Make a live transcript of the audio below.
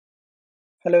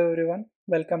Hello everyone,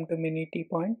 welcome to Mini Tea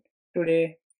Point.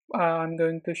 Today I'm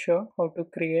going to show how to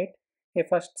create a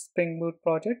first Spring Boot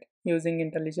project using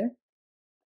IntelliJ.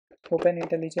 Open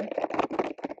IntelliJ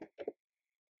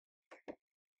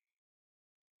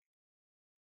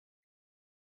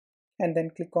and then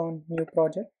click on New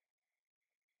Project,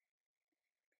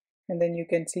 and then you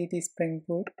can see the Spring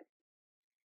Boot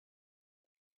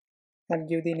and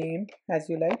give the name as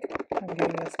you like. I'm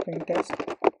giving a Spring Test,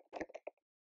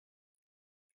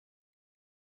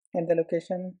 and the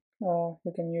location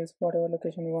you can use whatever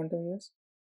location you want to use,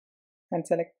 and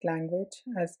select language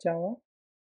as Java,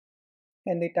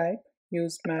 and the type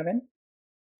use Maven,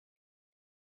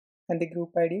 and the group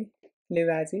ID leave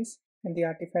as is, and the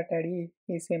artifact ID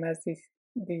is same as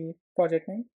the project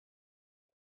name.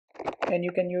 And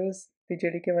you can use the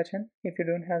JDK version. If you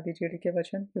don't have the JDK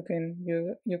version, you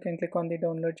can click on the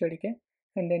download JDK,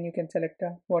 and then you can select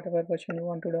whatever version you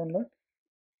want to download.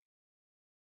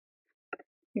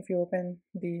 If you open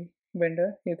the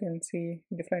vendor, you can see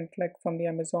different, like from the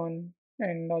Amazon,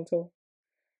 and also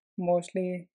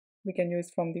mostly we can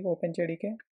use from the Open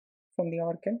JDK from the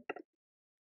Oracle,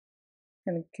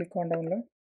 and click on download,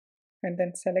 and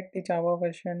then select the Java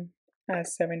version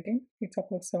as 17. It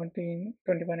supports 17,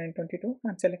 21 and 22.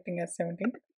 I'm selecting as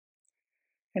 17,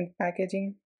 and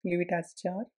packaging, leave it as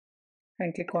jar,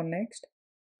 and click on next.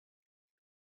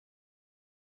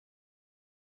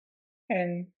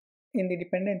 And in the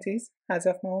dependencies, as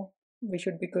of now we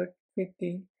should be good with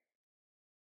the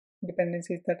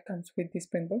dependencies that comes with the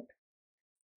Spring Boot.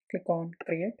 Click on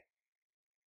create.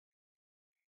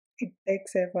 It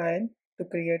takes a while to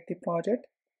create the project.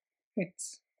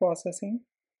 It's processing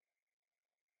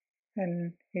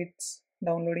and it's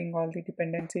downloading all the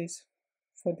dependencies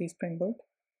for the Spring Boot.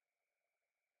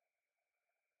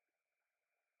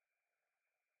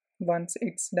 Once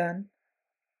it's done,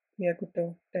 we are good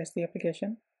to test the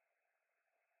application.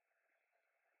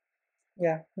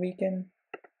 Yeah, we can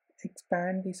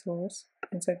expand the source.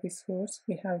 Inside the source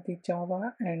we have the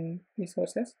Java and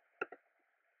resources.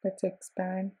 Let's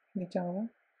expand the Java,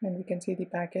 and we can see the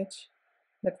package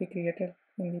that we created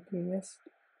in the previous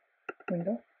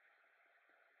window,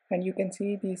 and you can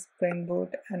see the Spring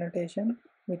Boot annotation,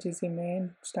 which is the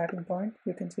main starting point.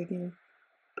 You can see the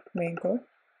main code,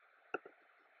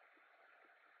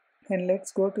 and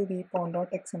let's go to the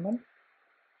pond.xml.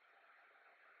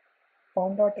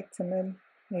 Pond.xml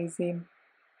is a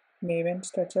Maven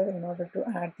structure in order to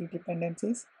add the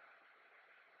dependencies.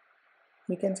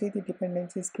 You can see the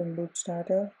dependencies Spring Boot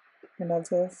starter and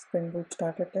also Spring Boot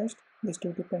starter test. These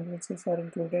two dependencies are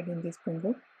included in the Spring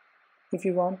Boot. If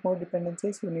you want more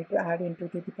dependencies, you need to add into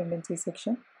the dependency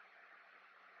section.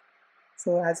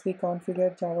 So as we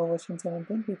configure Java version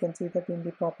 17, we can see that in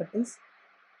the properties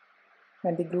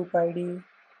and the group ID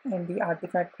and the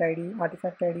artifact ID.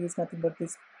 Artifact ID is nothing but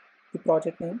the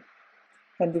project name,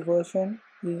 and the version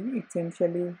it's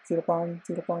initially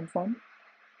 0.0.1.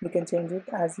 You can change it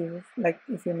as you like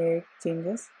if you make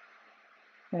changes,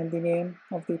 and the name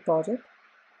of the project,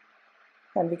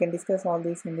 and we can discuss all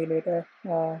these in the later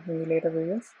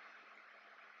videos.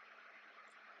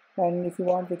 And if you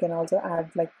want, we can also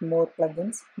add like more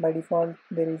plugins. By default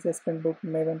there is a Spring Boot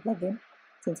Maven plugin,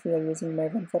 since we are using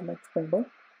Maven for like Spring Boot.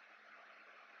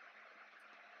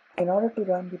 In order to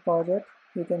run the project,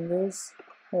 you can use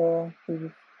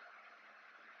the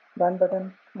run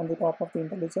button on the top of the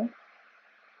IntelliJ.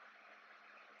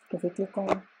 If you click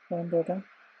on run button,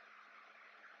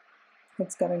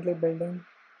 it's currently building,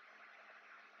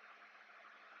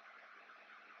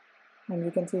 and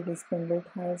we can see the Spring Boot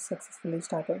has successfully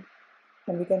started.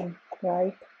 And we can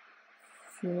write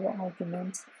few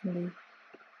arguments in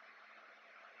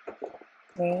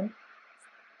the main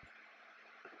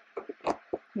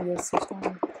use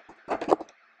system.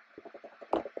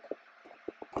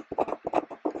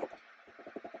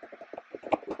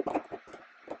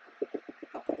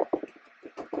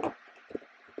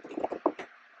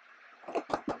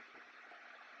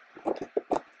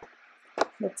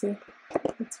 Let's see,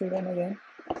 let's rerun again.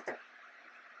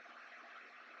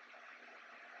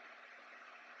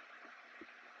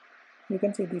 You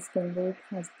can see the Spring Boot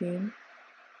has been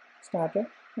started,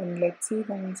 and let's see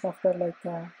once after like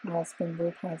our Spring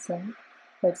Boot has done.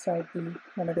 Let's write the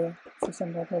another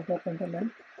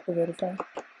system.out.println to verify.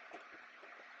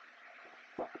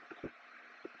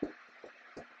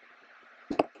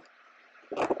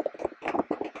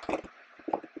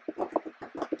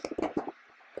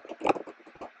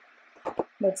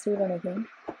 Let's rerun again.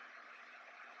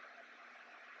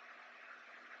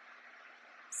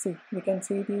 See, we can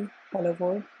see the hello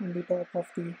world on the top of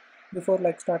the before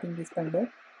like starting the Spring Boot,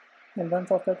 and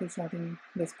once after the starting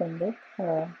the Spring Boot,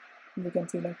 we can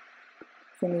see like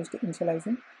finished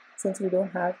initializing. Since we don't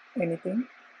have anything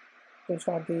to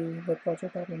start the web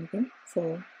project or anything,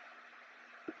 so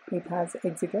it has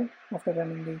exited after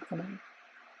running the command.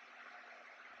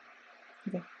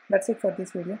 Okay, that's it for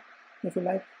this video. If you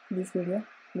like this video,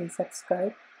 please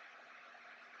subscribe.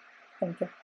 Thank you.